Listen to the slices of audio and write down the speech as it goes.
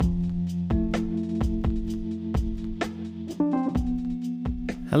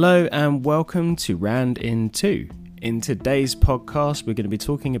Hello and welcome to Rand in 2. In today's podcast, we're going to be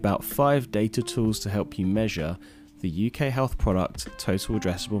talking about 5 data tools to help you measure the UK health product total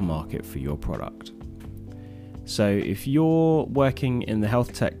addressable market for your product. So if you're working in the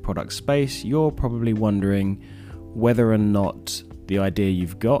health tech product space, you're probably wondering whether or not the idea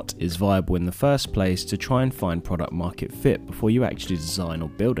you've got is viable in the first place to try and find product market fit before you actually design or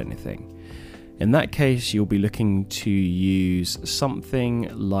build anything. In that case, you'll be looking to use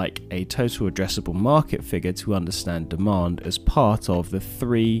something like a total addressable market figure to understand demand as part of the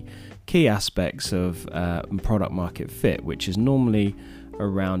 3 key aspects of product market fit, which is normally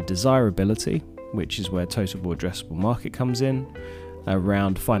around desirability, which is where total addressable market comes in,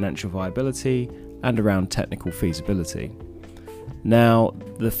 around financial viability, and around technical feasibility. Now,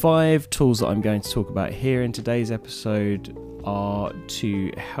 the 5 tools that I'm going to talk about here in today's episode are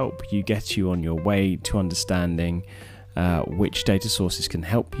to help you get you on your way to understanding which data sources can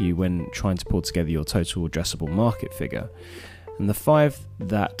help you when trying to pull together your total addressable market figure. And the 5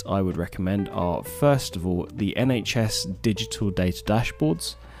 that I would recommend are, first of all, the NHS Digital Data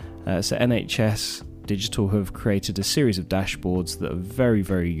Dashboards. So NHS Digital have created a series of dashboards that are very,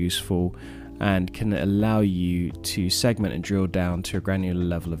 very useful and can allow you to segment and drill down to a granular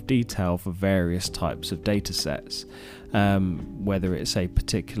level of detail for various types of data sets. Whether it's a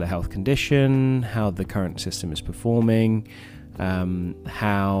particular health condition, how the current system is performing,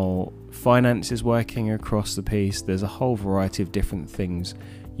 how finance is working across the piece. There's a whole variety of different things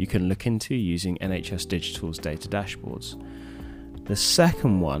you can look into using NHS Digital's data dashboards. The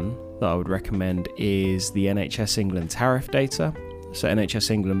second one that I would recommend is the NHS England tariff data. So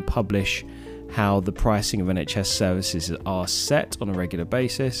NHS England publish how the pricing of NHS services are set on a regular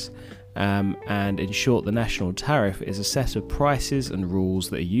basis. And in short, the national tariff is a set of prices and rules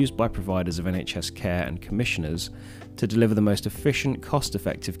that are used by providers of NHS care and commissioners to deliver the most efficient,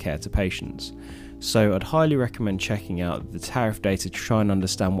 cost-effective care to patients. So I'd highly recommend checking out the tariff data to try and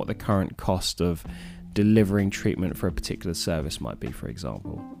understand what the current cost of delivering treatment for a particular service might be, for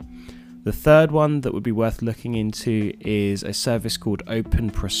example. The third one that would be worth looking into is a service called Open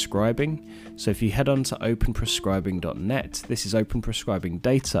Prescribing. So if you head on to openprescribing.net, this is open prescribing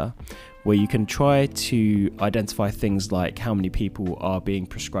data, where you can try to identify things like how many people are being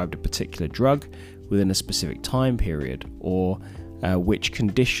prescribed a particular drug within a specific time period, or which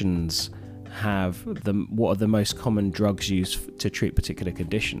conditions what are the most common drugs used to treat particular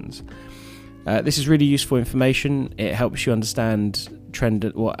conditions. This is really useful information. It helps you understand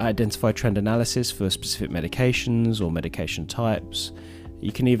identify trend analysis for specific medications or medication types.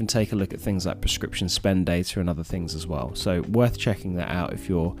 You can even take a look at things like prescription spend data and other things as well. So worth checking that out if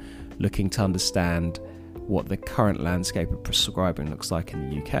you're looking to understand what the current landscape of prescribing looks like in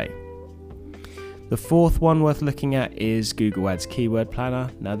the UK. The fourth one worth looking at is Google Ads Keyword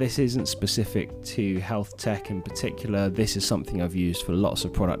Planner. Now, this isn't specific to health tech in particular. This is something I've used for lots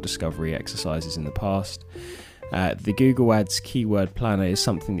of product discovery exercises in the past. The Google Ads Keyword Planner is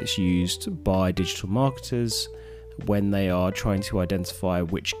something that's used by digital marketers when they are trying to identify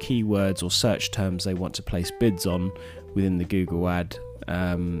which keywords or search terms they want to place bids on within the Google Ad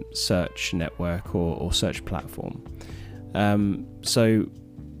search network or search platform. So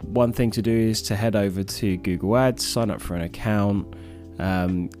one thing to do is to head over to Google Ads, sign up for an account.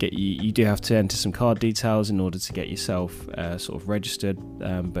 You do have to enter some card details in order to get yourself sort of registered,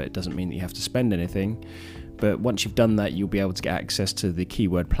 but it doesn't mean that you have to spend anything. But once you've done that, you'll be able to get access to the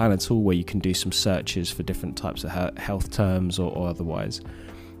Keyword Planner tool, where you can do some searches for different types of health terms or otherwise.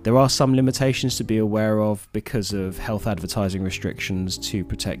 There are some limitations to be aware of because of health advertising restrictions to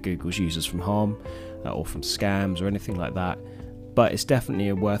protect Google's users from harm or from scams or anything like that. But it's definitely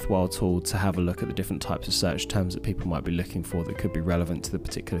a worthwhile tool to have a look at the different types of search terms that people might be looking for that could be relevant to the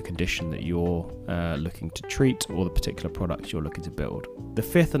particular condition that you're looking to treat or the particular product you're looking to build. The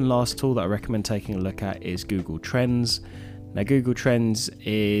fifth and last tool that I recommend taking a look at is Google Trends. Now, Google Trends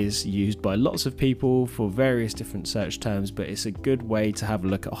is used by lots of people for various different search terms, but it's a good way to have a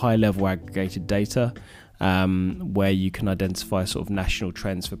look at high-level aggregated data where you can identify sort of national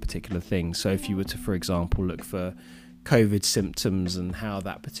trends for particular things. So if you were to, for example, look for COVID symptoms and how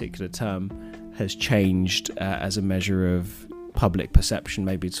that particular term has changed as a measure of public perception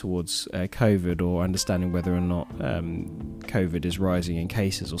maybe towards COVID, or understanding whether or not COVID is rising in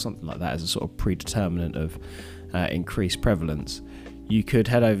cases or something like that as a sort of predeterminant of increased prevalence, you could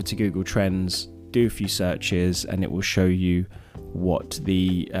head over to Google Trends, do a few searches, and it will show you what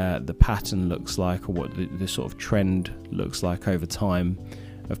the pattern looks like, or what the sort of trend looks like over time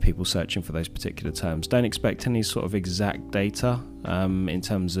of people searching for those particular terms. Don't expect any sort of exact data in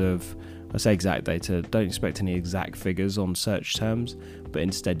terms of I say exact data, don't expect any exact figures on search terms, but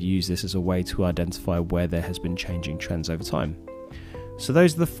instead use this as a way to identify where there has been changing trends over time. So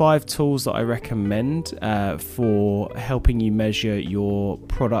those are the 5 tools that I recommend for helping you measure your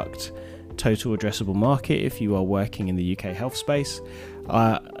product total addressable market if you are working in the UK health space.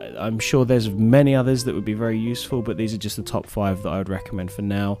 I'm sure there's many others that would be very useful, but these are just the top 5 that I would recommend for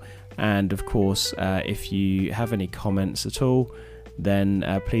now. And of course, if you have any comments at all, then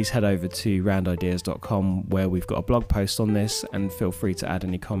please head over to roundideas.com, where we've got a blog post on this, and feel free to add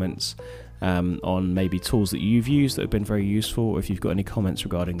any comments on maybe tools that you've used that have been very useful, or if you've got any comments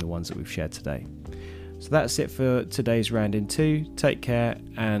regarding the ones that we've shared today. So that's it for today's Round in 2. Take care,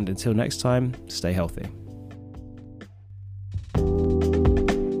 and until next time, stay healthy.